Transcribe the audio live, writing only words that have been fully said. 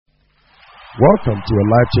Welcome to a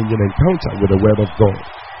life-changing encounter with the Word of God,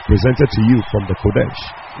 presented to you from the Kodesh,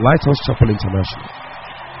 Lighthouse Chapel International.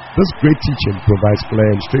 This great teaching provides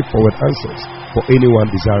clear and straightforward answers for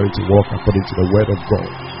anyone desiring to walk according to the Word of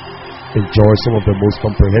God. Enjoy some of the most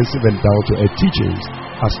comprehensive and down-to-earth teachings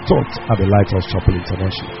as taught at the Lighthouse Chapel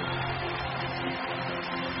International.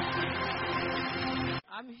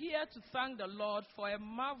 I'm here to thank the Lord for a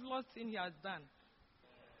marvelous thing He has done.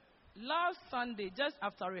 Last Sunday, just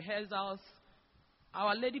after rehearsals,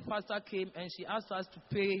 our lady pastor came and she asked us to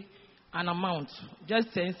pay an amount,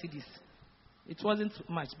 just 10 cedis. It wasn't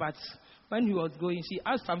much, but when he was going, she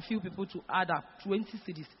asked some few people to add up 20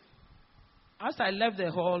 cedis. As I left the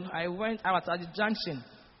hall, I was at the junction.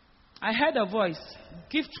 I heard a voice,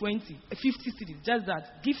 give 50 cedis, just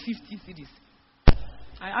that, give 50 cedis.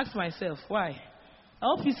 I asked myself, why?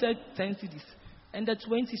 LP said 10 cedis, and the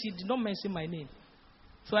 20, she did not mention my name.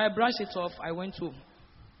 So I brushed it off, I went home.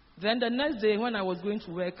 Then the next day, when I was going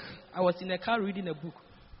to work, I was in a car reading a book.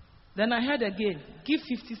 Then I heard again, give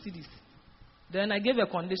 50 cedis. Then I gave a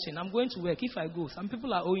condition. I'm going to work. If I go, some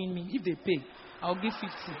people are owing me. If they pay, I'll give 50.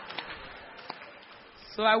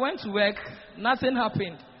 So I went to work. Nothing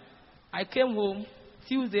happened. I came home.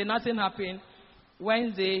 Tuesday, nothing happened.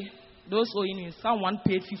 Wednesday, those owing me, someone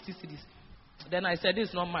paid 50 cedis. Then I said, this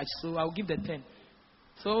is not much, so I'll give the 10.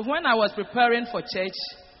 So when I was preparing for church,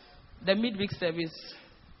 the midweek service,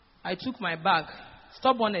 I took my bag.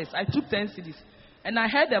 Stubbornness. I took 10 cedis. And I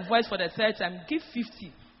heard a voice for the third time, give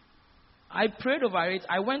 50. I prayed over it.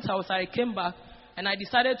 I went outside. I came back. And I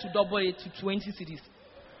decided to double it to 20 cedis.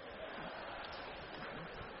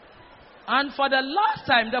 And for the last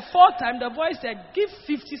time, the fourth time, the voice said, give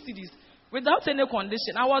 50 cedis without any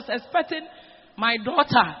condition. I was expecting my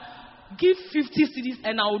daughter, give 50 cedis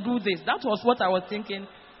and I'll do this. That was what I was thinking.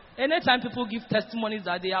 Anytime people give testimonies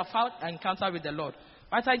that they have had an encounter with the Lord.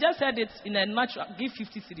 But I just said it in a natural, give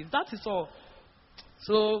 50 cedis. That is all.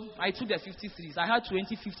 So I took the 50 cedis. I had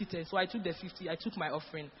 20, 50, 10. So I took the 50. I took my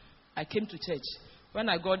offering. I came to church. When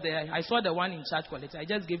I got there, I saw the one in charge collector. I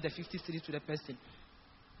just gave the 50 cedis to the person.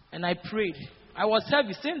 And I prayed. I was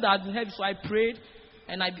heavy. Saying that I'd been heavy, so I prayed.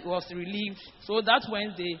 And I was relieved. So that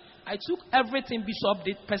Wednesday, I took everything Bishop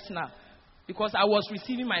did personal. Because I was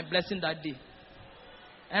receiving my blessing that day.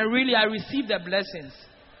 And really, I received the blessings.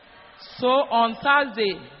 So on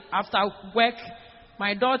Thursday, after work,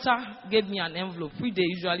 my daughter gave me an envelope, which they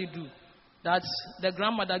usually do, that the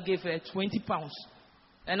grandmother gave her 20 pounds.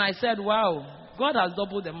 And I said, wow, God has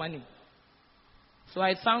doubled the money. So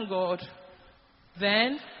I thank God.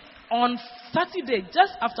 Then, on Saturday,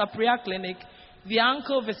 just after prayer clinic, the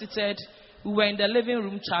uncle visited. We were in the living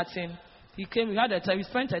room chatting. He came, we had a time, we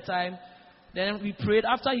spent a time. Then we prayed.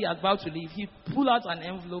 After he was about to leave, he pulled out an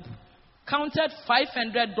envelope, counted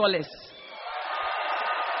 $500.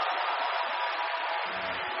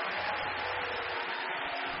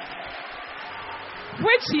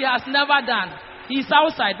 Which he has never done. He's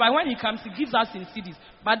outside, but when he comes, he gives us in cedis.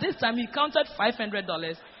 But this time he counted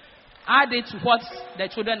 $500, added to what the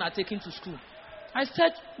children are taking to school. I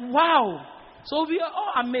said, wow. So we were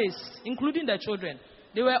all amazed, including the children.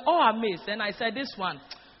 They were all amazed. And I said, this one,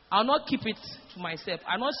 I'll not keep it to myself.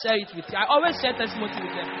 I'll not share it with you. I always share testimony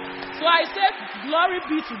with them. So I said, glory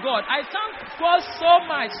be to God. I thank God so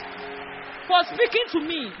much for speaking to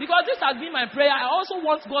me. Because this has been my prayer. I also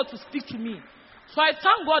want God to speak to me. So I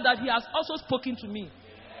thank God that He has also spoken to me.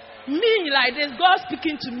 Me, like this, God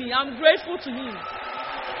speaking to me. I'm grateful to Him.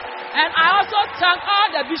 And I also thank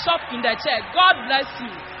all the bishops in the church. God bless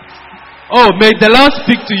you. Oh, may the Lord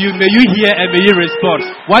speak to you. May you hear and may you respond.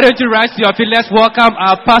 Why don't you rise to your feet? Let's welcome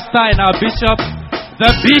our pastor and our bishop,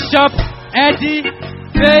 the Bishop Eddie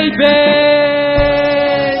Baby.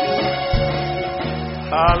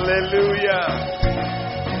 Hallelujah.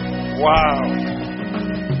 Wow.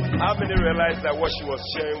 How many realized that what she was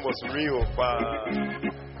sharing was real?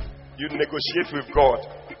 You negotiate with God.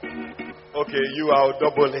 Okay, I'll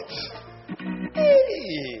double it.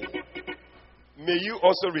 Hey. May you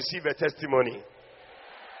also receive a testimony.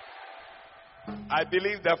 I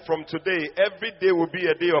believe that from today, every day will be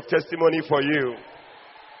a day of testimony for you.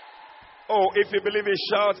 Oh, if you believe it,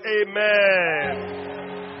 shout amen.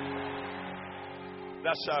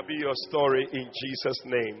 That shall be your story in Jesus'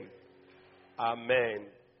 name. Amen.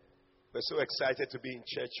 We're so excited to be in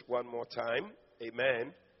church one more time.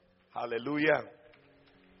 Amen. Hallelujah.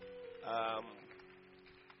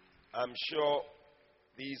 I'm sure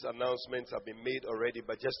these announcements have been made already,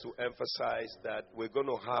 but just to emphasize that we're going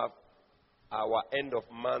to have our end of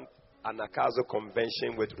month Anakazo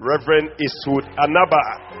convention with Reverend Eastwood Anaba.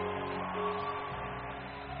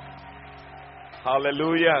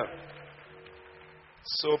 Hallelujah.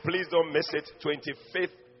 So please don't miss it.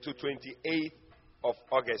 25th to 28th of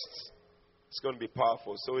August. It's going to be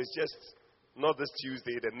powerful. So it's just not this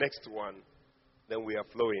Tuesday, the next one. Then we are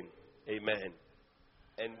flowing. Amen.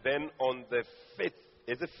 And then on the 5th,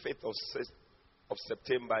 is it 5th or 6th of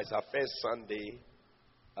September? It's our first Sunday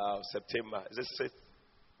of September. Is it 6th?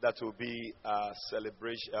 That will be a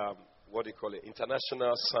celebration, what do you call it?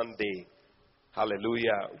 International Sunday.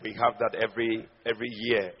 Hallelujah. We have that every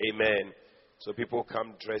year. Amen. So people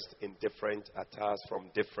come dressed in different attires from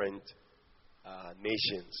different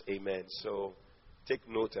nations. Amen. So take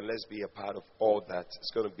note and let's be a part of all that.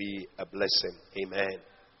 It's going to be a blessing. Amen.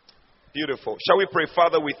 Beautiful. Shall we pray?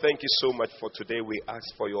 Father, we thank you so much for today. We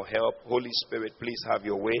ask for your help. Holy Spirit, please have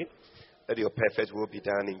your way. Let your perfect will be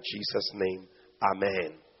done in Jesus' name.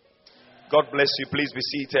 Amen. God bless you. Please be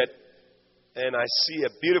seated. And I see a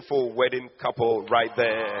beautiful wedding couple right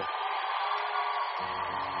there.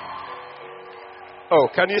 Oh,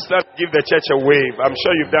 can you start give the church a wave? I'm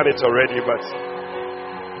sure you've done it already, but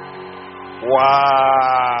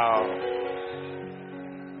wow.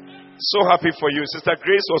 So happy for you. Sister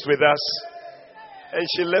Grace was with us and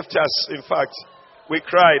she left us. In fact, we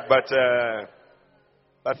cried, but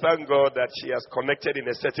thank God that she has connected in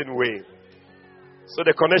a certain way. So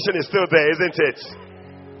the connection is still there, isn't it?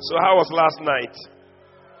 So how was last night?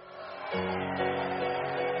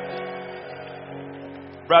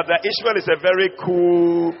 Brother Ishmael is a very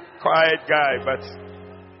cool, quiet guy, but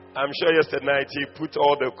I'm sure yesterday night he put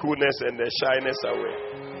all the coolness and the shyness away.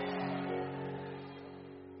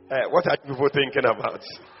 What are people thinking about?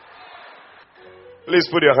 Please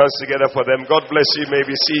put your hands together for them. God bless you. You may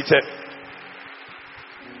be seated.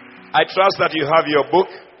 I trust that you have your book.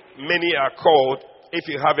 Many are called. If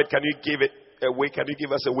you have it, can you give it away? Can you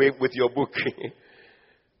give us a wave with your book?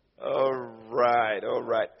 All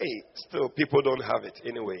right. Hey, still people don't have it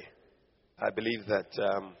anyway. I believe that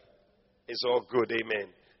it's all good.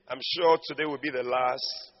 Amen. I'm sure today will be the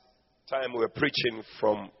last time we're preaching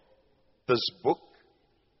from this book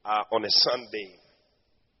on a Sunday.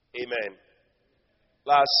 Amen.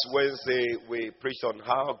 Last Wednesday we preached on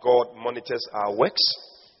how God monitors our works.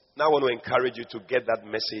 Now I want to encourage you to get that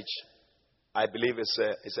message. I believe it's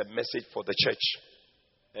a message for the church.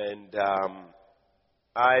 And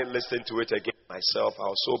I listened to it again myself. I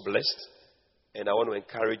was so blessed. And I want to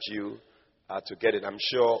encourage you to get it. I'm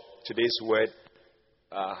sure today's word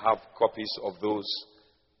have copies of those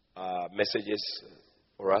messages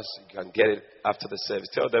for us. You can get it after the service.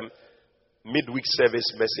 Tell them, midweek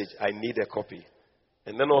service message, I need a copy.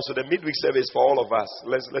 And then also the midweek service for all of us.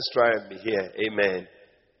 Let's try and be here. Amen.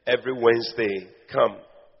 Every Wednesday, come.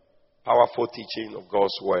 Powerful teaching of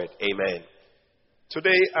God's word. Amen.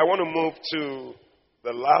 Today, I want to move to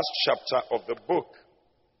the last chapter of the book.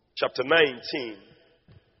 Chapter 19.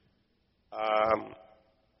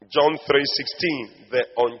 John 3:16. The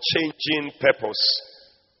unchanging purpose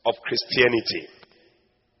of Christianity.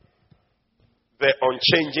 The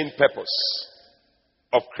unchanging purpose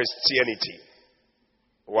of Christianity.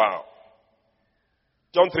 Wow.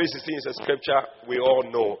 John 3:16 is a scripture we all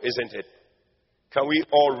know, isn't it? Can we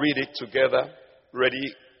all read it together?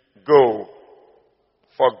 Ready? Go.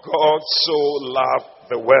 For God so loved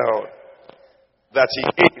the world that he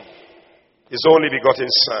gave his only begotten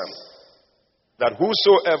Son, that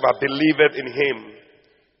whosoever believeth in him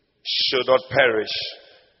should not perish,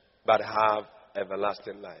 but have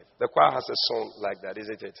everlasting life. The choir has a song like that,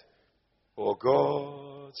 isn't it? For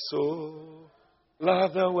God so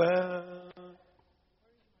loved the world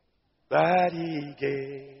that he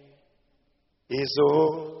gave his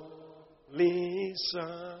only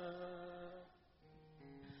Son,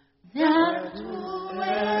 that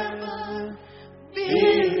whoever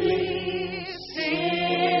believes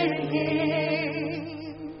in him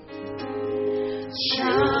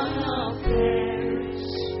shall not perish,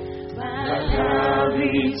 but have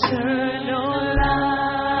eternal life.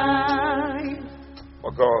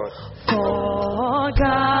 For God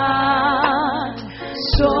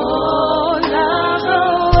so loved the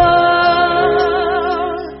world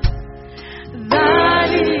that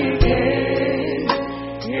he gave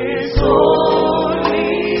his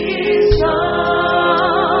only Son,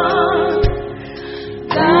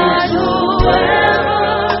 that whoever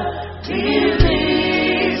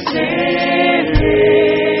believes in him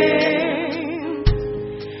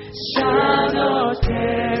shall not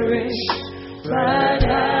perish, but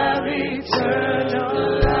have eternal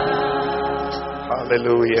life.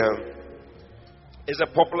 Hallelujah. It's a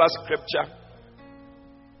popular scripture.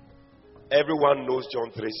 Everyone knows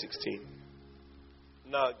John 3:16.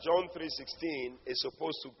 Now, John 3:16 is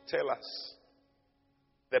supposed to tell us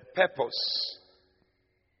the purpose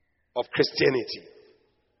of Christianity.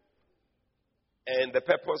 and the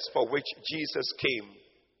purpose for which Jesus came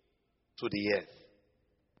to the earth.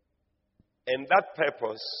 And that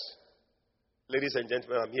purpose, ladies and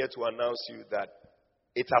gentlemen, I'm here to announce to you that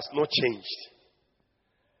it has not changed.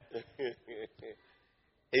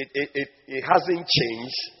 It hasn't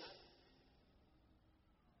changed.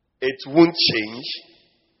 It won't change.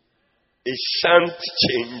 It shan't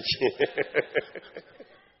change.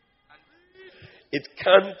 It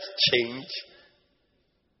can't change.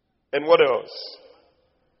 And what else?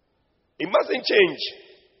 It mustn't change.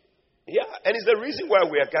 Yeah, and it's the reason why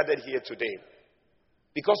we are gathered here today.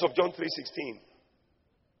 Because of John 3:16.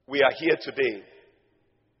 We are here today.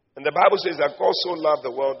 And the Bible says that God so loved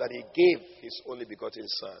the world that he gave his only begotten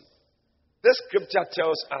Son. This scripture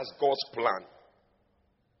tells us God's plan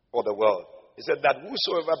for the world. He said that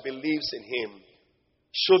whosoever believes in him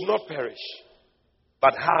should not perish,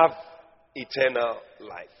 but have eternal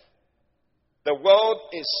life. The world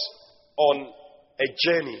is on a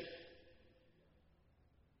journey,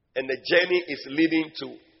 and the journey is leading to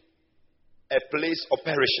a place of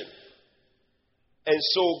perishing. And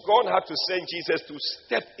so God had to send Jesus to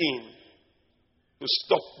step in to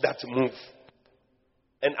stop that move.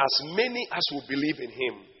 And as many as will believe in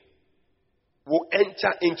him will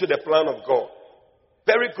enter into the plan of God.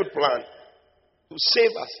 Very good plan to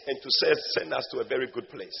save us and to send us to a very good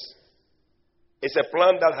place. It's a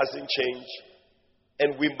plan that hasn't changed,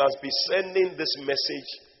 and we must be sending this message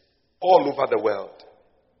all over the world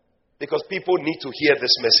because people need to hear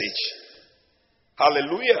this message.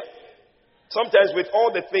 Hallelujah. Sometimes with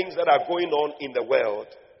all the things that are going on in the world,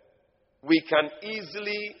 we can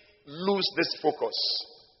easily lose this focus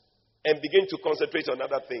and begin to concentrate on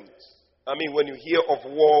other things. I mean, when you hear of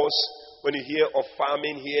wars, when you hear of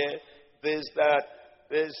famine here,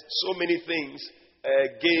 there's so many things,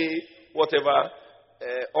 gay, whatever,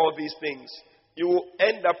 all these things. You will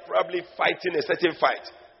end up probably fighting a certain fight.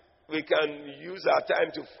 We can use our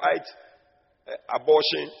time to fight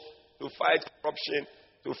abortion, to fight corruption,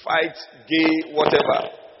 to fight gay,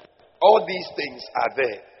 whatever. All these things are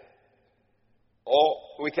there. Or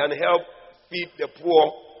we can help feed the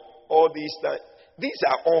poor, all these things. These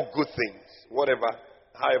are all good things, whatever,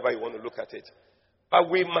 however you want to look at it.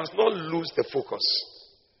 But we must not lose the focus.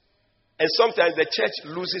 And sometimes the church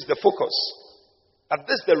loses the focus. But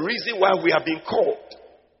this is the reason why we have been called.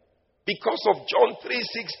 Because of John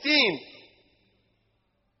 3:16.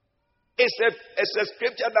 It's a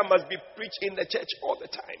scripture that must be preached in the church all the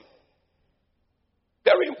time.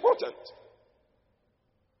 Very important.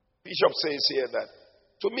 Bishop says here that,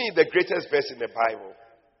 to me, the greatest verse in the Bible,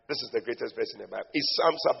 this is the greatest verse in the Bible, it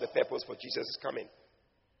sums up the purpose for Jesus' coming.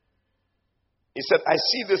 He said, I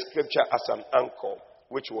see this scripture as an anchor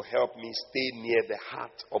which will help me stay near the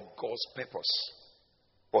heart of God's purpose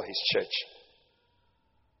for his church.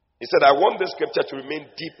 He said, I want this scripture to remain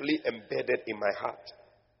deeply embedded in my heart.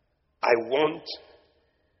 I want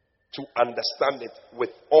to understand it with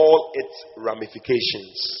all its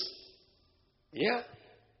ramifications. Yeah.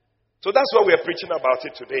 So that's why we are preaching about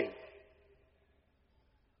it today.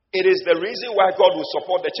 It is the reason why God will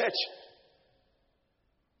support the church.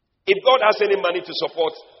 If God has any money to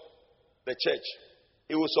support the church,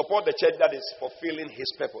 he will support the church that is fulfilling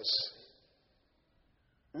his purpose.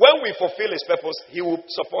 When we fulfill his purpose, he will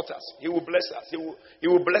support us. He will bless us. He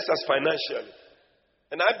will bless us financially.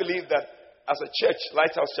 And I believe that as a church,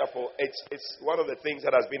 Lighthouse Chapel, it's one of the things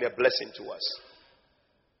that has been a blessing to us.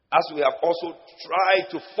 As we have also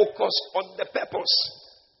tried to focus on the purpose.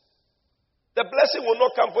 The blessing will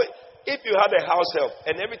not come. If you had a house help,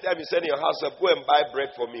 and every time you send your house help, go and buy bread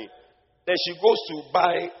for me, then she goes to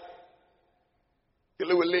buy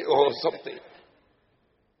kilewele or something.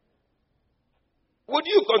 Would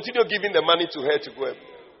you continue giving the money to her to go and...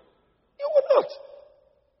 You would not.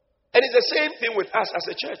 And it's the same thing with us as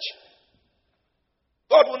a church.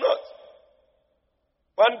 God will not.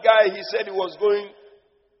 One guy, he said he was going,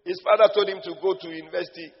 his father told him to go to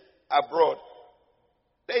university abroad.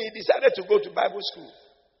 Then he decided to go to Bible school.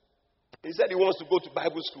 He said he wants to go to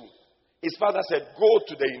Bible school. His father said, go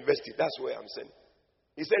to the university. That's where I'm saying.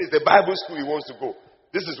 He said it's the Bible school he wants to go.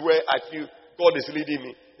 This is where I feel God is leading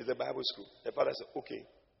me. It's the Bible school. The father said, okay,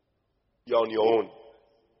 you're on your own.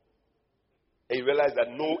 And he realized that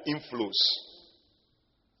no influence.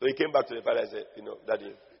 So he came back to the father and said,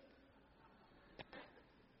 Daddy,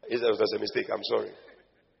 he said, it was a mistake, I'm sorry.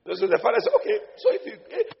 So the father said, okay, so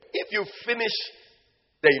if you finish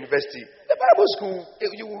the university, the Bible school,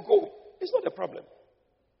 you will go. It's not a problem.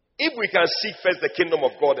 If we can seek first the kingdom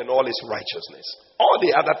of God and all his righteousness, all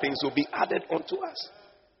the other things will be added unto us.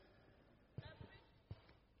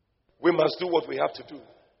 We must do what we have to do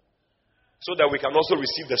so that we can also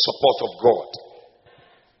receive the support of God.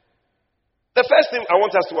 The first thing I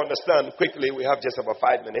want us to understand quickly, we have just about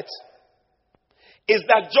 5 minutes, is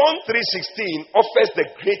that John 3:16 offers the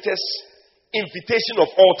greatest invitation of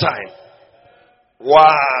all time. Wow!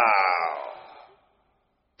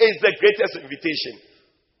 It's the greatest invitation.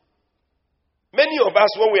 Many of us,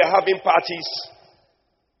 when we are having parties,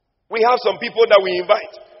 we have some people that we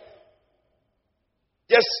invite.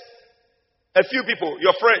 Just a few people,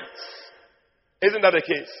 your friends. Isn't that the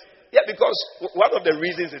case? Yeah, because one of the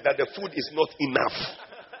reasons is that the food is not enough.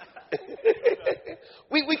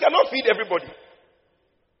 we cannot feed everybody.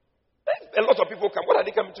 A lot of people come. What are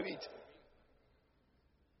they coming to eat?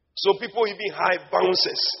 So people even hire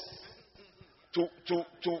bouncers to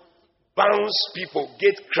bounce people,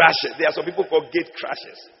 gate crashers. There are some people called gate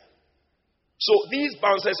crashers. So these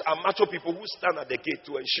bouncers are macho people who stand at the gate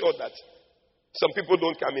to ensure that some people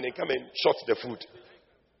don't come in and short the food.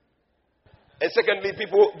 And secondly,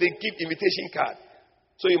 people, they give invitation card.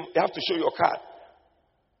 So you have to show your card.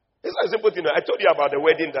 It's a simple thing. I told you about the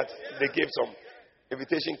wedding that they gave some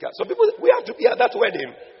invitation card. So people, we have to be at that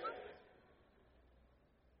wedding.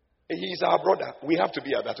 He's our brother. We have to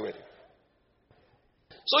be at that wedding.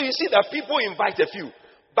 So you see that people invite a few.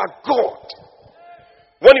 But God,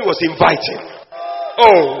 when he was inviting,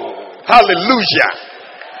 oh, hallelujah.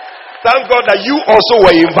 Thank God that you also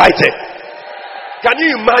were invited. Can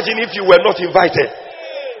you imagine if you were not invited?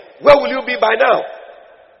 Where will you be by now?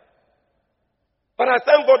 But I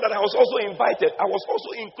thank God that I was also invited. I was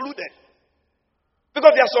also included.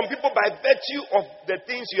 Because there are some people, by virtue of the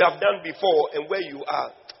things you have done before and where you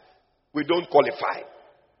are, we don't qualify.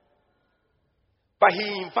 But he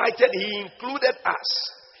invited, he included us.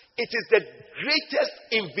 It is the greatest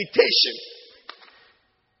invitation.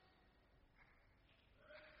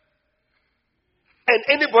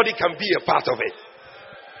 And anybody can be a part of it.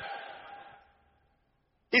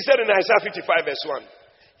 He said in Isaiah 55 verse 1,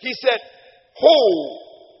 he said, "Ho,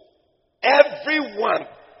 everyone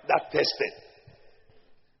that thirsted,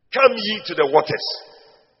 come ye to the waters."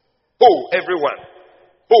 Ho, everyone.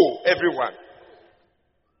 Ho, everyone.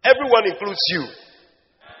 Everyone includes you.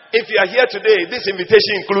 If you are here today, this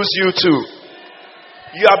invitation includes you too.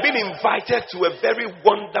 You have been invited to a very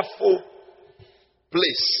wonderful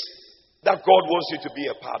place that God wants you to be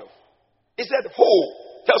a part of. He said,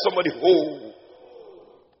 "Ho." Tell somebody, "Ho."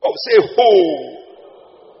 Oh, say, "Ho."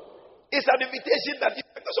 It's an invitation that you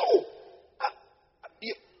are invited.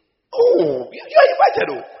 Oh.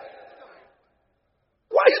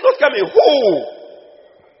 Why are you not coming? Ho.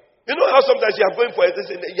 You know how sometimes you are going for it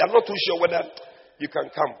and you are not too sure whether you can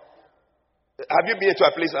come. Have you been to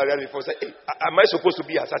a place like that before? Say, "Hey, am I supposed to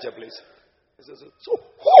be at such a place?" So,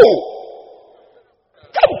 ho.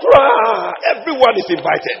 Come, everyone is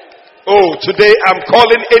invited. Oh, today I'm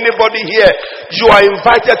calling anybody here. You are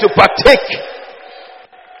invited to partake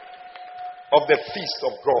of the feast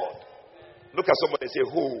of God. Look at somebody and say,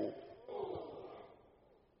 "Ho."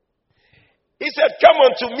 He said, "Come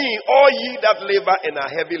unto me, all ye that labor and are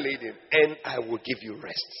heavy laden, and I will give you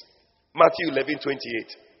rest." Matthew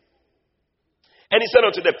 11:28. And he said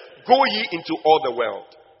unto them, "Go ye into all the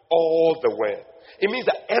world." All the world. It means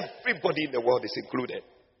that everybody in the world is included.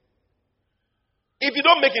 If you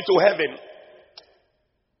don't make it to heaven,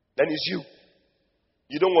 then it's you.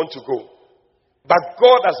 You don't want to go. But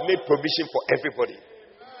God has made provision for everybody.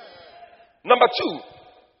 Number 2,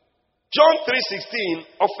 John 3:16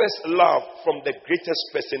 offers love from the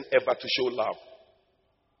greatest person ever to show love.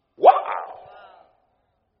 Wow!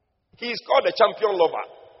 He is called the champion lover.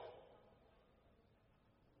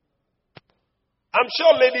 I'm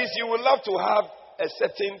sure, ladies, you would love to have a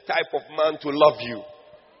certain type of man to love you.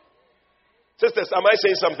 Sisters, am I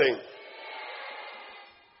saying something?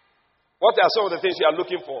 What are some of the things you are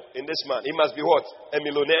looking for in this man? He must be what? A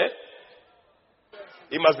millionaire?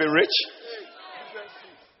 He must be rich?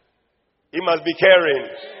 He must be caring.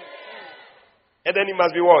 And then he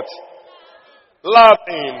must be what?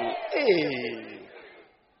 Loving. Hey.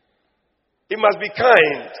 He must be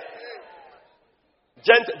kind.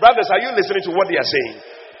 Brothers, are you listening to what they are saying?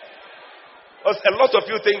 Because a lot of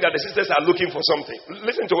you think that the sisters are looking for something.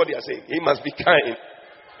 Listen to what they are saying. He must be kind,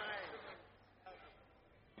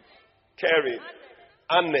 caring,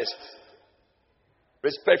 honest,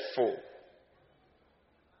 respectful.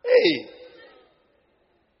 Hey.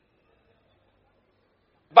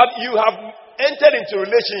 But you have entered into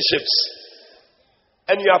relationships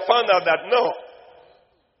and you have found out that no,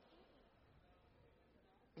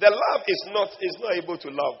 the love is not able to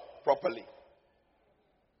love properly.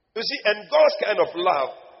 You see, and God's kind of love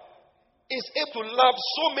is able to love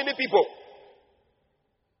so many people.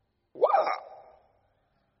 Wow.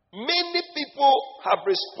 Many people have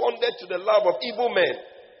responded to the love of evil men.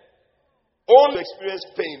 Only experience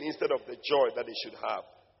pain instead of the joy that they should have.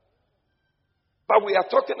 But we are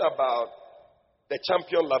talking about the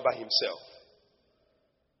champion lover himself.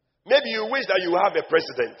 Maybe you wish that you have a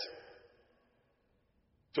president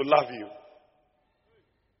to love you.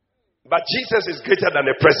 But Jesus is greater than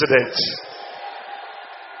a president.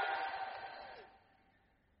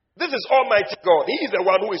 This is Almighty God. He is the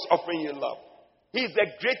one who is offering you love. He is the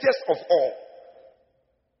greatest of all.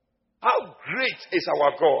 How great is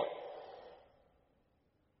our God?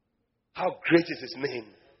 How great is his name?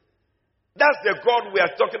 That's the God we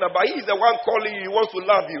are talking about. He is the one calling you. He wants to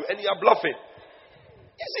love you. And you are bluffing.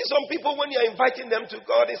 You see, some people, when you are inviting them to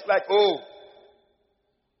God, it's like, oh,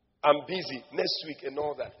 I'm busy next week and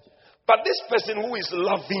all that. But this person who is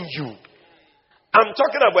loving you, I'm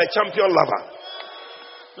talking about a champion lover.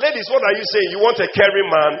 Ladies, what are you saying? You want a caring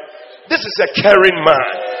man? This is a caring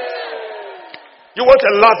man. You want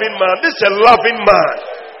a loving man? This is a loving man.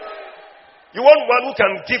 You want one who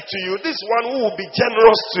can give to you? This one who will be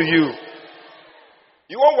generous to you.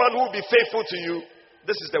 You want one who will be faithful to you?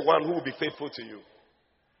 This is the one who will be faithful to you.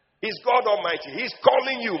 He's God Almighty. He's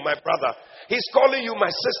calling you, my brother. He's calling you,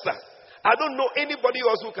 my sister. I don't know anybody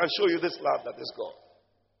else who can show you this love that is God.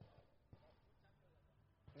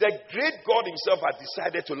 The great God himself has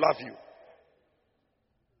decided to love you.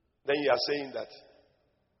 Then you are saying that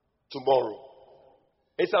tomorrow.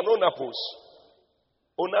 It's an onapos.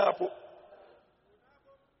 Onapo.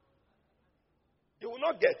 You will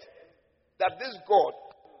not get that this God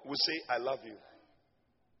will say, I love you.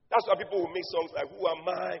 That's why people will make songs like, who am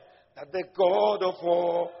I that the God of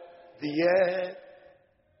all the earth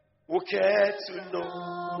will care to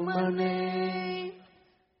know my name,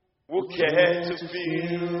 will care to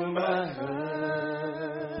feel my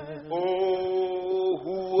hurt. Oh,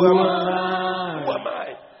 who am I? Who am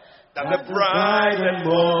I? That the bright and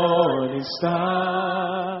morning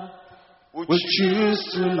star would choose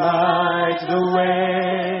to light the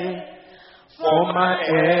way for my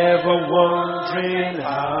ever wandering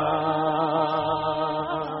heart.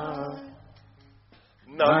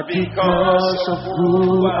 Not because of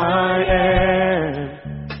who I am,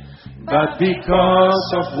 but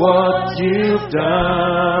because of what you've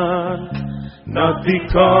done. Not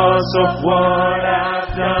because of what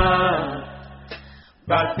I've done,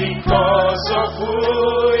 but because of who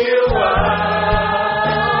you are.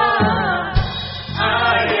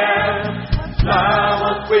 I am a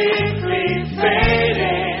flower quickly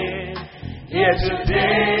fading, here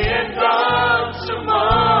today and gone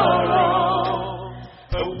tomorrow.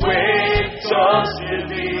 A wave tossed in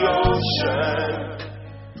the ocean,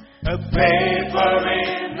 a paper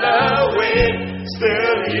in the wind.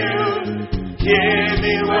 Still you hear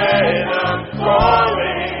me when I'm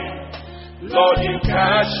calling. Lord, you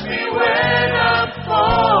catch me when I'm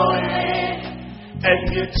falling, and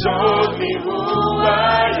you told me who I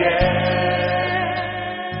am.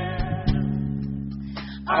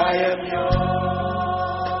 I am yours.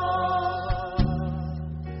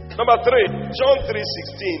 Number 3, John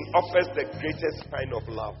 3:16 offers the greatest kind of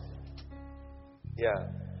love. Yeah,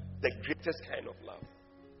 the greatest kind of love.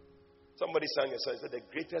 Somebody sang a song, said the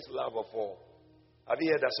greatest love of all. Have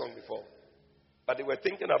you heard that song before? But they were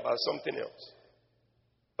thinking about something else.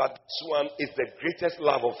 But this one is the greatest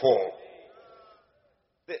love of all.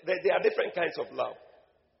 There are different kinds of love.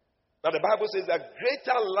 Now the Bible says that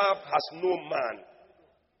greater love has no man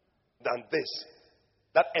than this,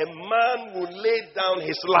 that a man will lay down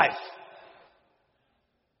his life.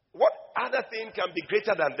 What other thing can be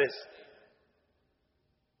greater than this?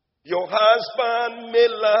 Your husband may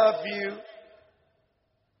love you.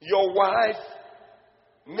 Your wife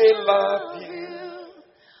may love you.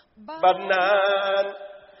 But none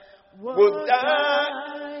will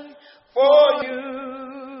die for you.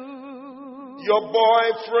 Your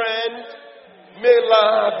boyfriend may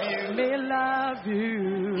love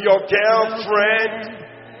you. Your girlfriend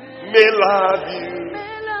may love you.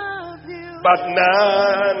 But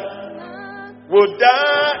none will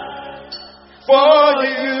die for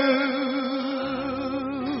you.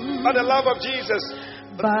 By the love of Jesus.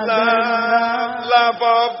 The love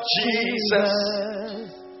of Jesus.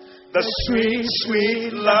 The sweet,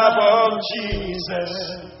 sweet love of Jesus.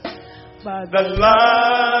 The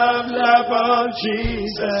love of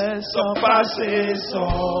Jesus surpasses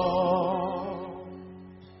all.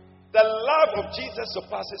 The love of Jesus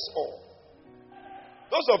surpasses all.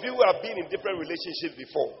 Those of you who have been in different relationships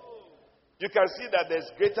before, you can see that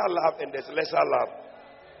there's greater love and there's lesser love.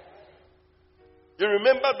 You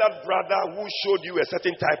remember that brother who showed you a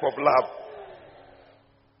certain type of love?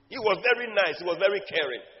 He was very nice. He was very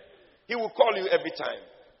caring. He will call you every time.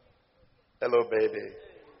 Hello, baby.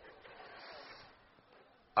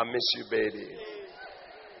 I miss you, baby.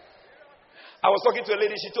 I was talking to a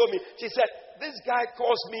lady, she told me, she said, this guy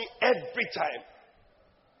calls me every time.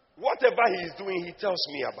 Whatever he is doing, he tells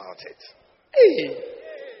me about it. Hey.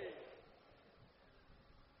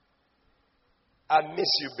 I miss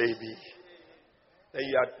you, baby. Then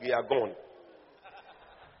you are gone.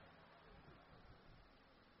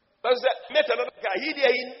 But I met another guy. He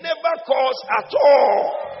never calls at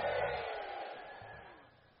all.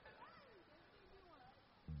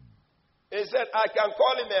 He said, I can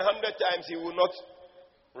call him 100 times. He will not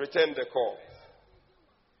return the call.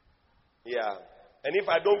 Yeah. And if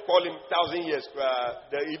I don't call him 1,000 years,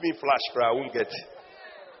 the evening flash, I won't get it.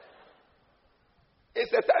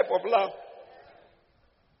 It's a type of love.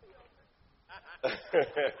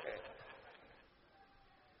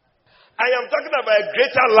 I am talking about a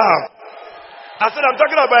greater love. I said, I'm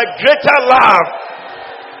talking about a greater love.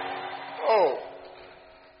 Oh.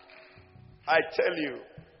 I tell you.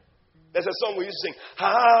 There's a song we used to sing.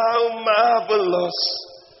 How marvelous.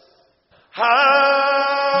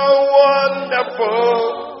 How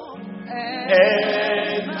wonderful.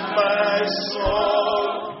 And my soul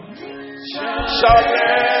shall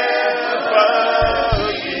never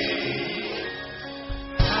be.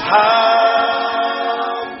 How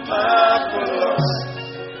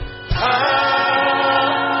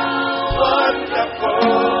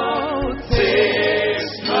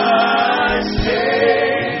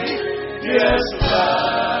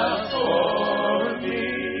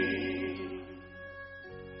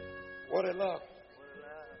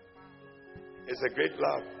it's a great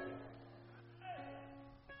love.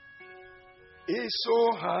 It's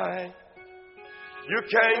so high, you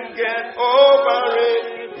can't get over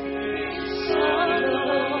it. It's so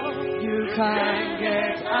low, you can't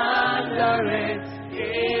get under it.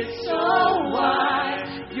 It's so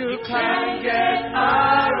wide, you can't get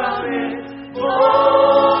around it.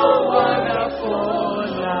 Oh,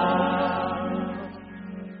 wonderful love.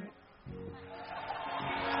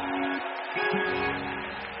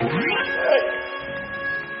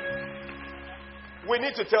 We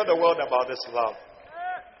need to tell the world about this love.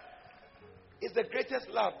 It's the greatest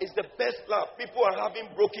love. It's the best love. People are having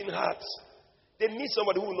broken hearts. They need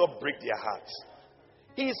somebody who will not break their hearts.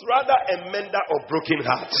 He is rather a mender of broken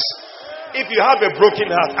hearts. If you have a broken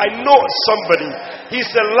heart, I know somebody. He's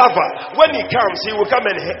a lover. When he comes, he will come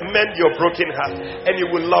and mend your broken heart. And he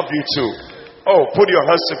will love you too. Oh, put your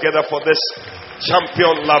hands together for this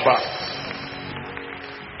champion lover.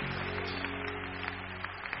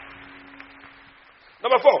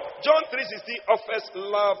 Number 4, John 3:16 offers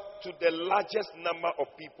love to the largest number of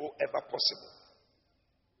people ever possible.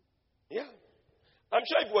 Yeah. I'm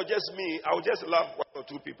sure if it was just me, I would just love 1 or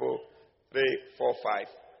 2 people, 3, 4, 5.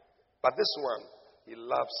 But this one, he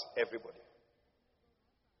loves everybody.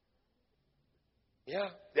 Yeah.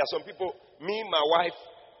 There are some people, me, my wife,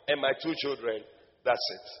 and my 2 children,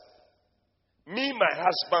 that's it. Me, my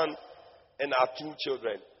husband, and our 2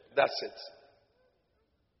 children, that's it.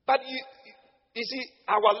 But you see,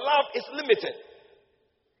 our love is limited.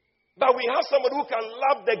 But we have somebody who can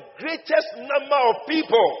love the greatest number of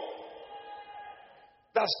people.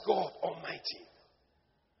 That's God Almighty.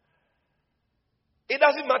 It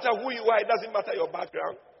doesn't matter who you are. It doesn't matter your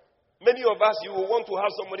background. Many of us, you will want to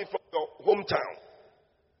have somebody from your hometown.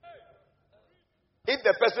 If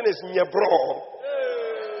the person is Nyebro,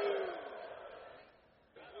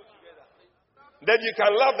 then you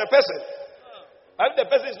can love the person. And the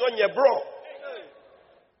person is not Nyebro.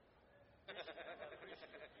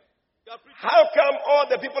 How come all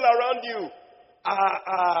the people around you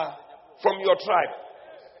are from your tribe?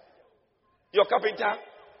 Your carpenter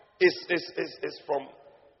is from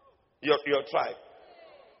your tribe.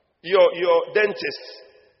 Your dentist,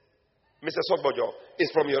 Mr. Sokbojo,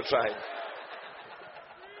 is from your tribe.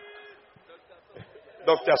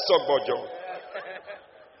 Dr. Sokbojo.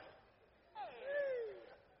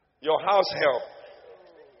 Your house help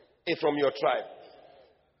is from your tribe.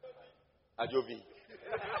 Ajovi.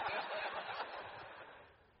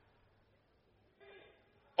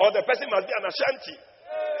 Or the person must be an Ashanti.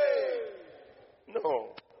 No.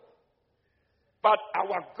 But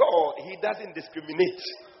our God, he doesn't discriminate.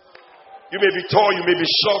 You may be tall, you may be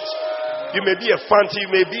short, you may be a Fanti, you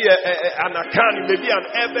may be an Akan, you may be an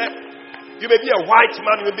Ebe, you may be a white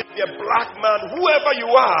man, you may be a black man. Whoever you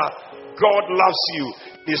are, God loves you.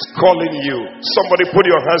 He's calling you. Somebody put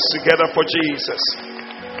your hands together for Jesus.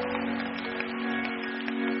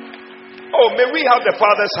 Oh, may we have the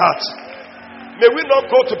Father's heart. May we not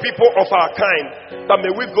go to people of our kind, but may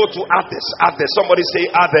we go to others. Others. Somebody say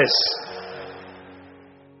others.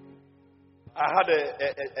 I had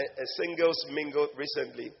a singles mingle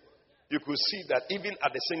recently, you could see that even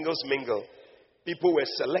at the singles mingle, people were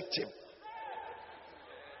selective.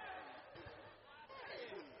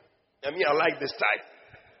 I like this type.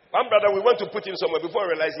 One brother, we went to put him somewhere before I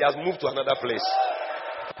realized he has moved to another place.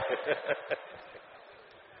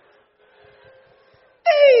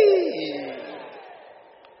 Hey.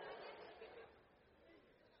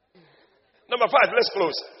 Number 5, let's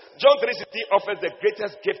close. John 3:16 offers the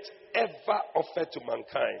greatest gift ever offered to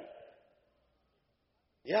mankind.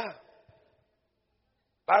 Yeah.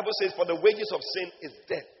 Bible says, for the wages of sin is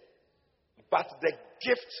death, but the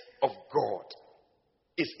gift of God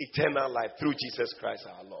is eternal life through Jesus Christ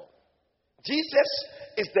our Lord. Jesus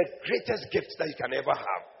is the greatest gift that you can ever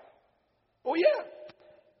have. Oh yeah.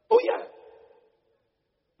 Oh yeah.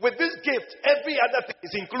 With this gift, every other thing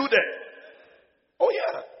is included. Oh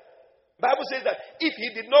yeah. Bible says that if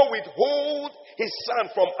he did not withhold his son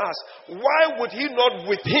from us, why would he not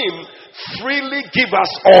with him freely give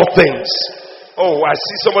us all things? Oh, I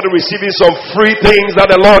see somebody receiving some free things that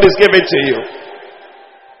the Lord is giving to you.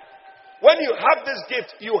 When you have this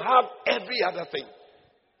gift, you have every other thing.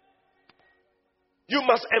 You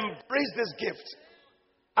must embrace this gift.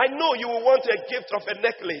 I know you will want a gift of a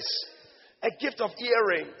necklace, a gift of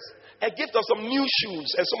earrings, a gift of some new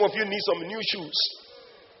shoes, and some of you need some new shoes.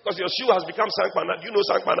 Because your shoe has become sankpana. Do you know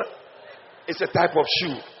sankpana? It's a type of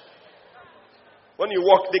shoe. When you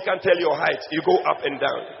walk, they can't tell your height. You go up and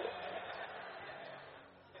down.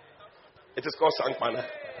 It is called sankpana.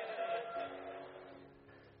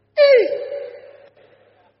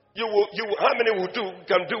 How many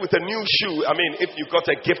can do with a new shoe? I mean, if you got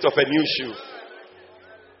a gift of a new shoe,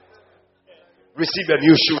 receive a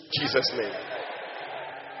new shoe in Jesus' name.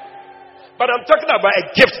 But I'm talking about a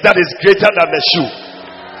gift that is greater than a shoe.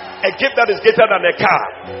 A gift that is greater than a car.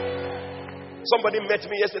 Somebody met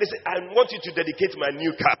me yesterday and said, I want you to dedicate my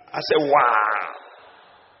new car. I said, wow.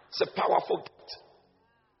 It's a powerful gift.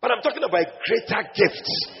 But I'm talking about a greater gift.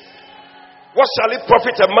 What shall it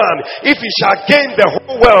profit a man if he shall gain the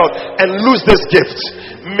whole world and lose this gift?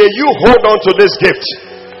 May you hold on to this gift.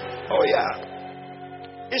 Oh yeah.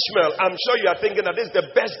 Ishmael, I'm sure you are thinking that this is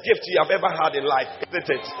the best gift you have ever had in life, isn't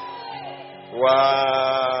it?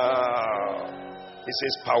 Wow. This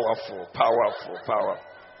is powerful, powerful, powerful.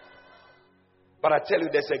 But I tell you,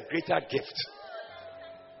 there's a greater gift.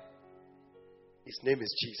 His name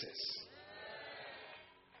is Jesus.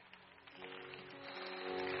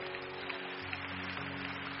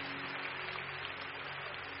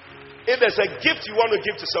 If there's a gift you want to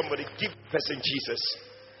give to somebody, give the person Jesus.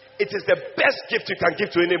 It is the best gift you can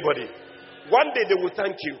give to anybody. One day they will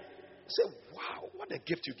thank you. Say, wow, what a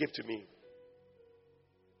gift you gave to me.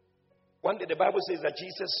 One day the Bible says that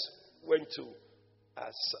Jesus went to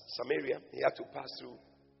Samaria. He had to pass through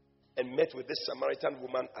and met with this Samaritan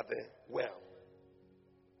woman at the well.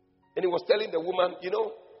 And he was telling the woman, give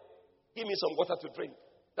me some water to drink.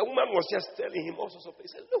 The woman was just telling him all sorts of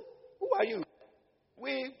things. He said, look, who are you?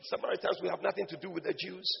 We Samaritans, we have nothing to do with the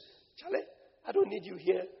Jews. Charlie, I don't need you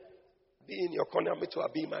here. Be in your corner, me too,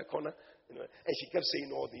 I'll be in my corner. And she kept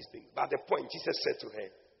saying all these things. But at the point, Jesus said to her,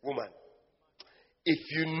 woman, if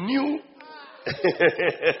you knew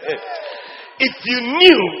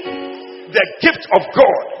the gift of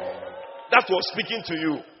God that was speaking to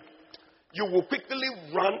you, you will quickly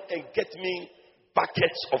run and get me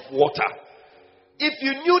buckets of water. If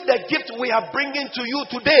you knew the gift we are bringing to you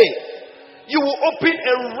today, you will open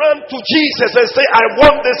and run to Jesus and say, I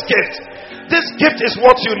want this gift. This gift is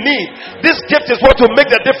what you need. This gift is what will make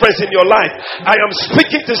the difference in your life. I am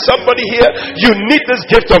speaking to somebody here. You need this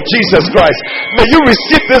gift of Jesus Christ. May you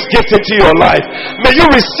receive this gift into your life. May you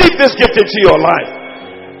receive this gift into your life.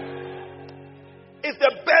 It's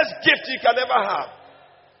the best gift you can ever have.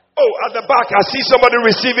 Oh, at the back, I see somebody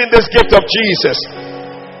receiving this gift of Jesus.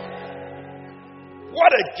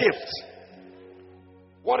 What a gift.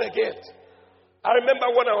 What a gift. I remember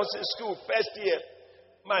when I was in school, first year,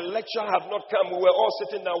 my lecturer had not come. We were all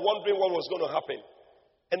sitting there wondering what was going to happen.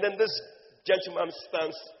 And then this gentleman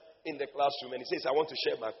stands in the classroom and he says, I want to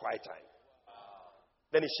share my quiet time.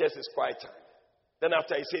 Then he shares his quiet time. Then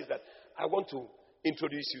after he says that, I want to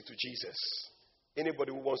introduce you to Jesus.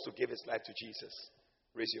 Anybody who wants to give his life to Jesus,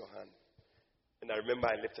 raise your hand. And I remember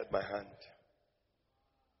I lifted my hand.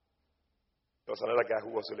 There was another guy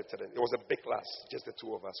who also lifted it. It was a big class, just the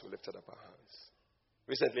two of us who lifted up our hands.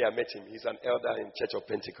 Recently I met him. He's an elder in Church of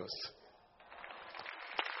Pentecost.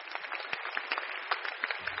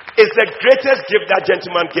 It's the greatest gift that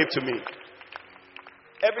gentleman gave to me.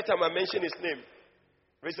 Every time I mention his name,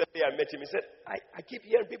 recently I met him. He said, I keep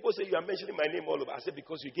hearing people say you are mentioning my name all over. I said,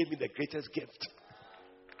 because you gave me the greatest gift.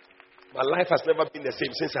 My life has never been the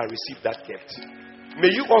same since I received that gift. May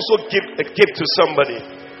you also give a gift to somebody.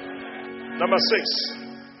 Number 6.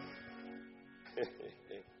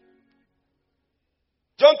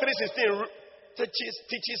 John 3:16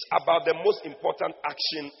 teaches about the most important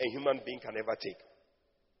action a human being can ever take,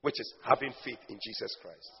 which is having faith in Jesus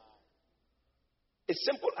Christ. A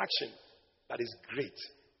simple action that is great.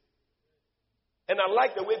 And I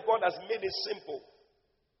like the way God has made it simple.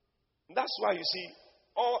 That's why you see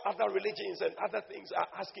all other religions and other things are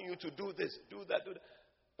asking you to do this, do that, do that.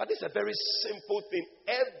 But it's a very simple thing.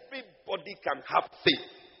 Everybody can have faith.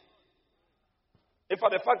 In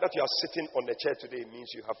fact, the fact that you are sitting on the chair today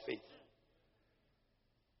means you have faith.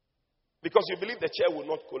 Because you believe the chair will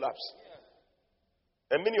not collapse.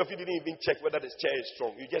 And many of you didn't even check whether this chair is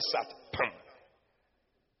strong. You just sat. Pam.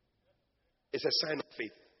 It's a sign of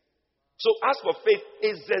faith. So as for faith,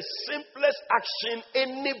 it's the simplest action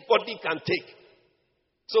anybody can take.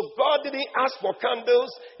 So God didn't ask for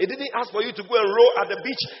candles. He didn't ask for you to go and row at the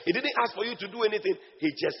beach. He didn't ask for you to do anything.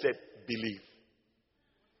 He just said, believe.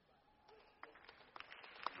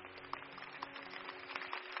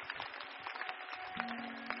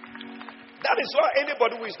 That is why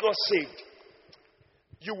anybody who is not saved,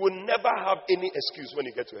 you will never have any excuse when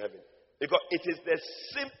you get to heaven. Because it is the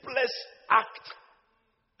simplest act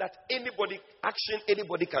that anybody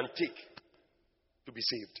can take to be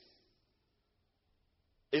saved.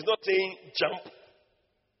 It's not saying jump.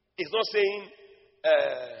 It's not saying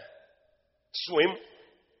swim.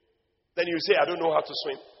 Then you say, I don't know how to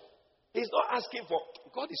swim. He's not asking for,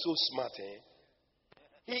 God is so smart.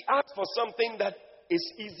 He asked for something that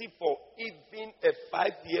is easy for even a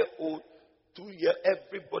 5-year-old, 2-year,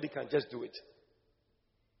 everybody can just do it.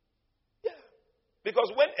 Yeah. Because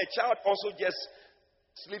when a child also just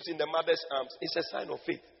sleeps in the mother's arms, it's a sign of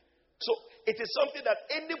faith. So it is something that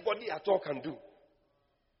anybody at all can do.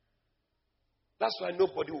 That's why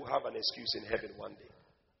nobody will have an excuse in heaven one day.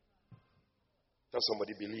 Can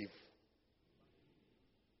somebody believe?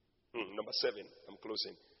 Number 7, I'm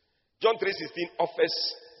closing. John 3:16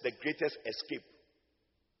 offers the greatest escape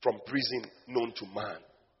from prison known to man.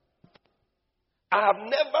 I have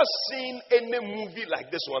never seen any movie like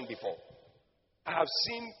this one before. I have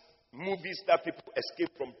seen movies that people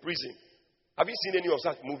escape from prison. Have you seen any of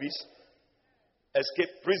such movies?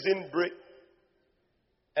 Escape, Prison Break,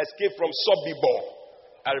 Escape from Sobibor.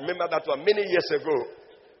 I remember that one many years ago.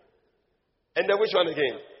 And then which one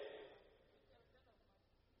again?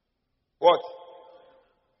 What?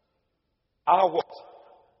 What?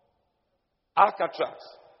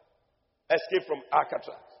 Alcatraz. Escape from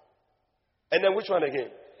Alcatraz. And then which one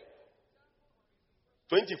again?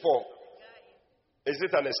 24. Is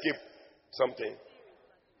it an escape? Something.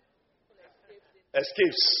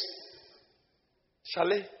 Escapes.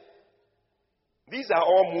 Chalet. These are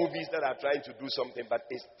all movies that are trying to do something, but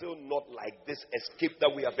it's still not like this escape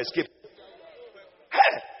that we have escaped.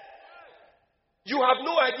 Hey! You have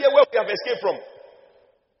no idea where we have escaped from.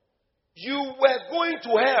 You were going to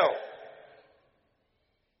hell.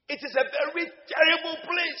 It is a very terrible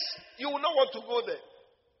place. You will not want to go there.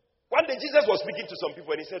 One day Jesus was speaking to some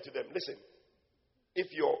people and he said to them, listen,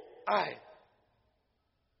 if your eye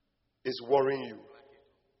is worrying you,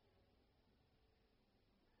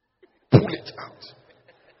 pull it out.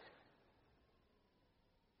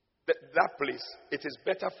 That place, it is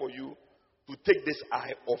better for you to take this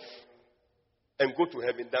eye off and go to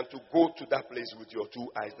heaven than to go to that place with your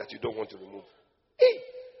 2 eyes that you don't want to remove. Hey,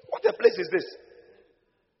 what a place is this?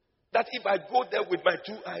 That if I go there with my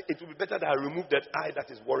 2 eyes, it will be better that I remove that eye that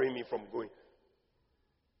is worrying me from going.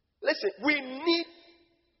 Listen, we need,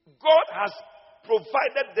 God has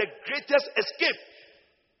provided the greatest escape.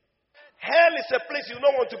 Hell is a place you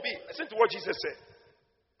don't want to be. Listen to what Jesus said.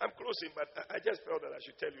 I'm closing, but I just felt that I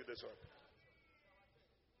should tell you this one.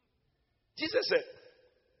 Jesus said,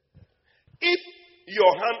 if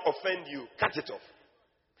your hand offend you, cut it off.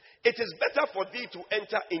 It is better for thee to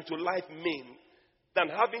enter into life maimed than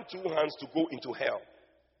having 2 hands to go into hell,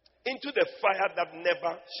 into the fire that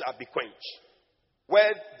never shall be quenched,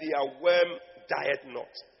 where their worm dieth not,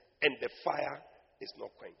 and the fire is not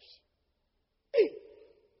quenched. Hey,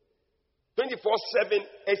 24/7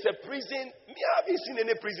 is a prison. Have you seen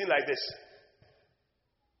any prison like this?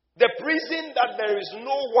 The prison that there is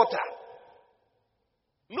no water.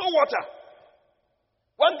 No water.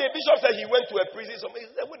 One day Bishop said he went to a prison. Somebody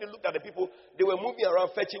said when he looked at the people, they were moving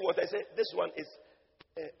around fetching water. He said, this one is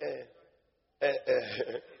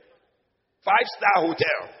 5-star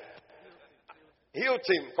hotel.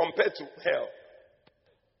 Hilton compared to hell.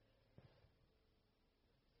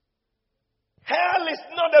 Hell is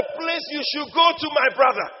not a place you should go to, my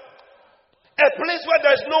brother. A place where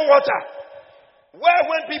there is no water. Where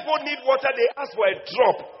when people need water, they ask for a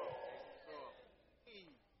drop.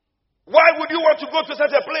 Why would you want to go to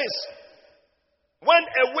such a place? When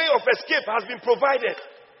a way of escape has been provided,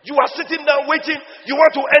 you are sitting down waiting. You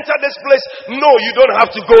want to enter this place? No, you don't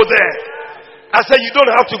have to go there. I said you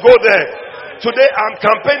don't have to go there. Today I'm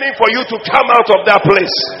campaigning for you to come out of that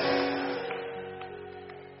place.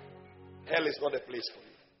 Hell is not a place for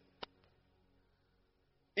you.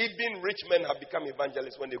 Even rich men have become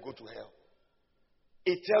evangelists when they go to hell.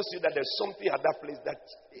 It tells you that there's something at that place that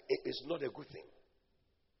is not a good thing.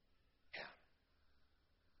 Yeah.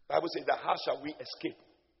 Bible says that how shall we escape?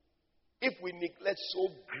 If we neglect so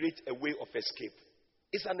great a way of escape,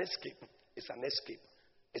 it's an escape. It's an escape.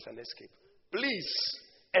 It's an escape. Please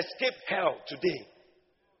escape hell today.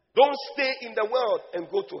 Don't stay in the world and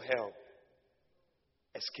go to hell.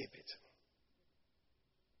 Escape it.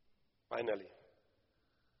 Finally,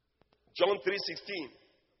 John 3:16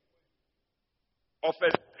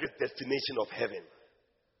 offers the destination of heaven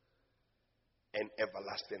and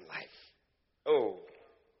everlasting life. Oh,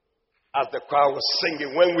 as the choir was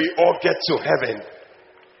singing, when we all get to heaven,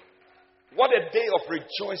 what a day of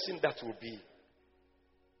rejoicing that will be.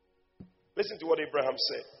 Listen to what Abraham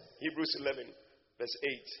said. Hebrews 11, verse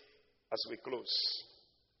 8, as we close.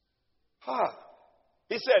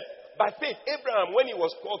 He said, by faith, Abraham, when he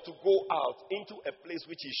was called to go out into a place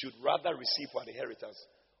which he should rather receive for an inheritance,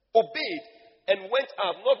 obeyed and went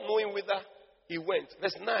out, not knowing whither he went.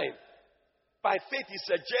 Verse 9. By faith, he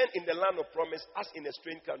sojourned in the land of promise, as in a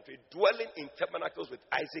strange country, dwelling in tabernacles with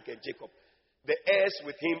Isaac and Jacob, the heirs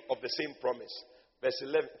with him of the same promise. Verse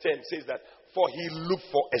 10 says that, for he looked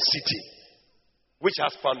for a city which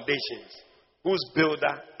has foundations, whose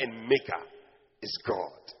builder and maker is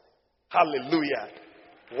God. Hallelujah.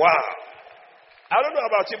 Wow. I don't know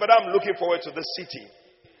about you, but I'm looking forward to this city.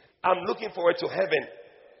 I'm looking forward to heaven.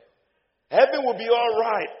 Heaven will be all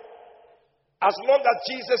right as long as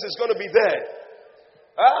Jesus is going to be there.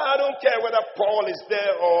 I don't care whether Paul is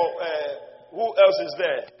there or who else is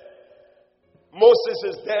there.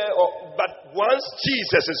 Moses is there, but once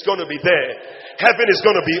Jesus is going to be there, heaven is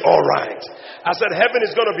going to be all right. I said heaven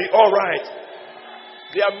is going to be all right.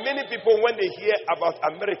 There are many people, when they hear about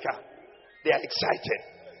America, they are excited.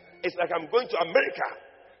 It's like, I'm going to America.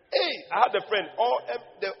 Hey, I had a friend,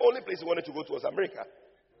 the only place he wanted to go to was America.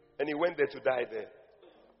 And he went there to die there.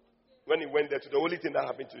 When he went there, the only thing that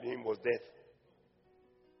happened to him was death.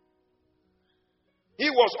 He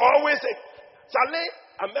was always saying,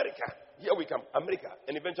 Charlie, America, here we come, America.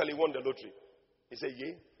 And eventually won the lottery. He said,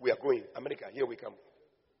 yeah, we are going, America, here we come.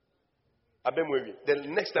 The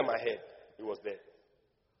next time I heard, he was there.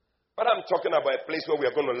 But I'm talking about a place where we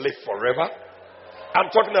are going to live forever. I'm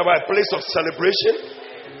talking about a place of celebration.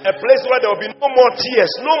 A place where there will be no more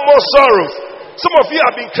tears, no more sorrows. Some of you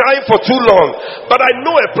have been crying for too long. But I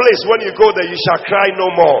know a place when you go there, you shall cry no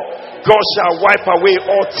more. God shall wipe away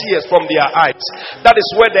all tears from their eyes. That is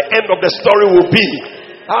where the end of the story will be.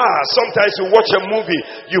 Sometimes you watch a movie,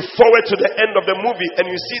 you forward to the end of the movie, and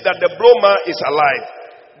you see that the Broma is alive.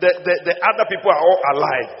 The other people are all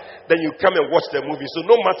alive. Then you come and watch the movie. So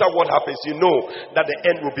no matter what happens, you know that the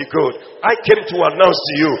end will be good. I came to announce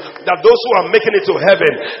to you that those who are making it to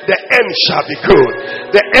heaven, the end shall be good.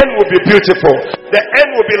 The end will be beautiful. The end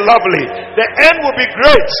will be lovely. The end will be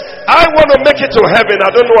great. I want to make it to heaven. I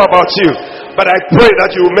don't know about you, but I pray that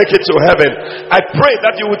you will make it to heaven. I pray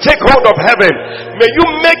that you will take hold of heaven. May you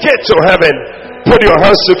make it to heaven. Put your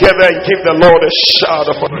hands together and give the Lord a shout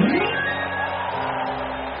of honor.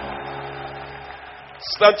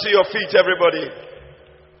 Stand to your feet, everybody.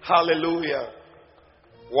 Hallelujah.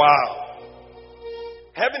 Wow.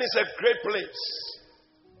 Heaven is a great place.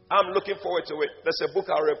 I'm looking forward to it. There's a book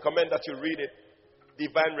I recommend that you read it.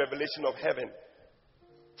 Divine Revelation of Heaven.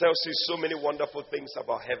 Tells you so many wonderful things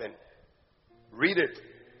about heaven. Read it.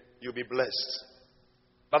 You'll be blessed.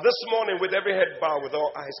 But this morning, with every head bowed, with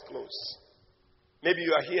all eyes closed. Maybe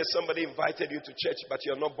you are here, somebody invited you to church, but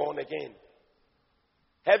you're not born again.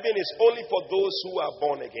 Heaven is only for those who are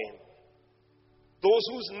born again. Those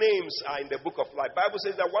whose names are in the book of life. Bible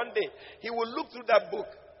says that one day he will look through that book,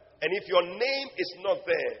 and if your name is not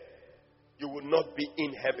there, you will not be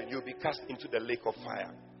in heaven. You'll be cast into the lake of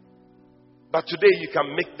fire. But today you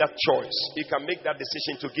can make that choice. You can make that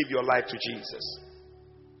decision to give your life to Jesus.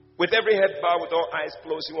 With every head bowed, with all eyes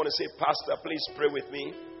closed, you want to say, Pastor, please pray with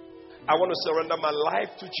me. I want to surrender my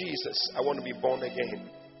life to Jesus. I want to be born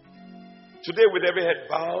again. Today, with every head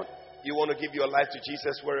bowed, you want to give your life to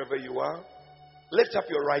Jesus wherever you are. Lift up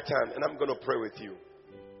your right hand and I'm going to pray with you.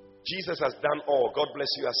 Jesus has done all. God bless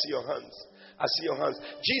you. I see your hands. I see your hands.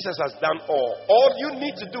 Jesus has done all. All you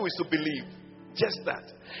need to do is to believe. Just that.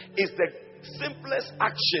 It's the simplest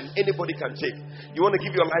action anybody can take. You want to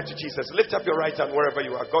give your life to Jesus, lift up your right hand wherever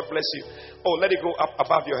you are. God bless you. Oh, let it go up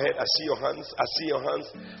above your head. I see your hands. I see your hands.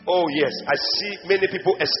 Oh yes, I see many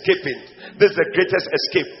people escaping. This is the greatest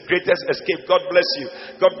escape. Greatest escape. God bless you.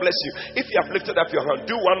 God bless you. If you have lifted up your hand,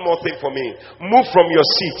 do one more thing for me. Move from your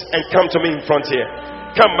seat and come to me in front here.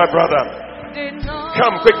 Come, my brother.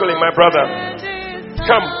 Come quickly, my brother.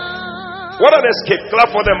 Come. What an escape. Clap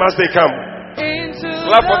for them as they come.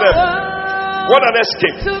 Clap for them. What an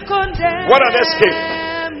escape. What an escape.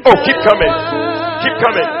 Oh, keep coming. Keep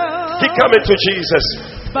coming. Keep coming to Jesus.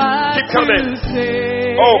 Keep coming.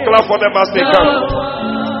 Oh, clap for them as they come.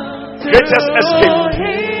 Greatest escape.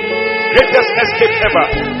 Greatest escape ever.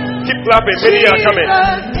 Keep clapping. Many are coming.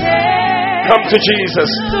 Come to Jesus.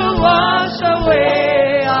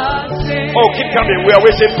 Oh, keep coming. We are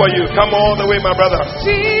waiting for you. Come all the way, my brother.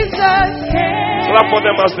 Clap for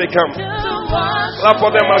them as they come. Clap for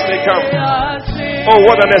them as they come. Oh,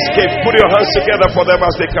 what an escape. Put your hands together for them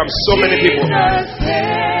as they come. So many people.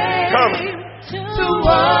 Come.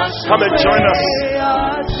 Come and join us.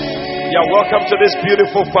 You're welcome to this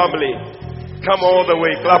beautiful family. Come all the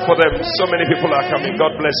way. Clap for them. So many people are coming.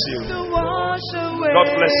 God bless you. God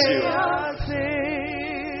bless you.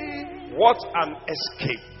 What an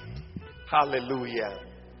escape. Hallelujah.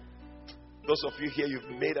 Those of you here, you've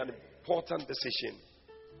made an important decision.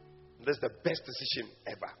 This is the best decision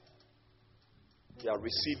ever. You are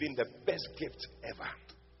receiving the best gift ever.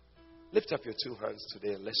 Lift up your two hands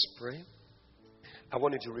today. Let's pray. I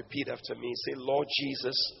want you to repeat after me. Say, Lord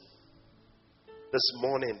Jesus, this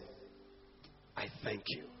morning, I thank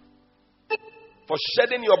you for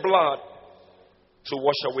shedding your blood to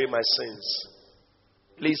wash away my sins.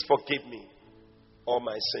 Please forgive me all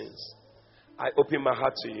my sins. I open my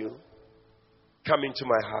heart to you. Come into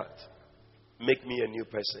my heart. Make me a new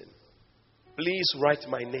person. Please write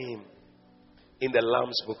my name in the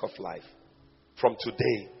Lamb's Book of Life. From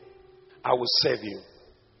today, I will serve you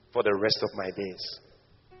for the rest of my days.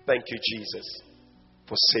 Thank you, Jesus,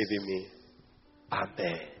 for saving me.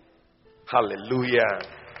 Amen. Hallelujah.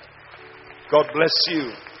 God bless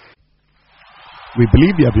you. We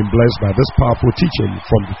believe you have been blessed by this powerful teaching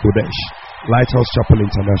from the Kodesh, Lighthouse Chapel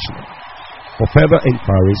International. For further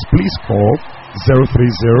inquiries, please call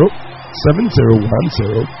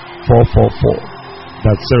 030-7010-444.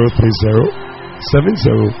 That's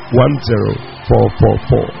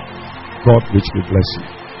 030-7010-444. God richly bless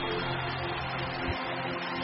you.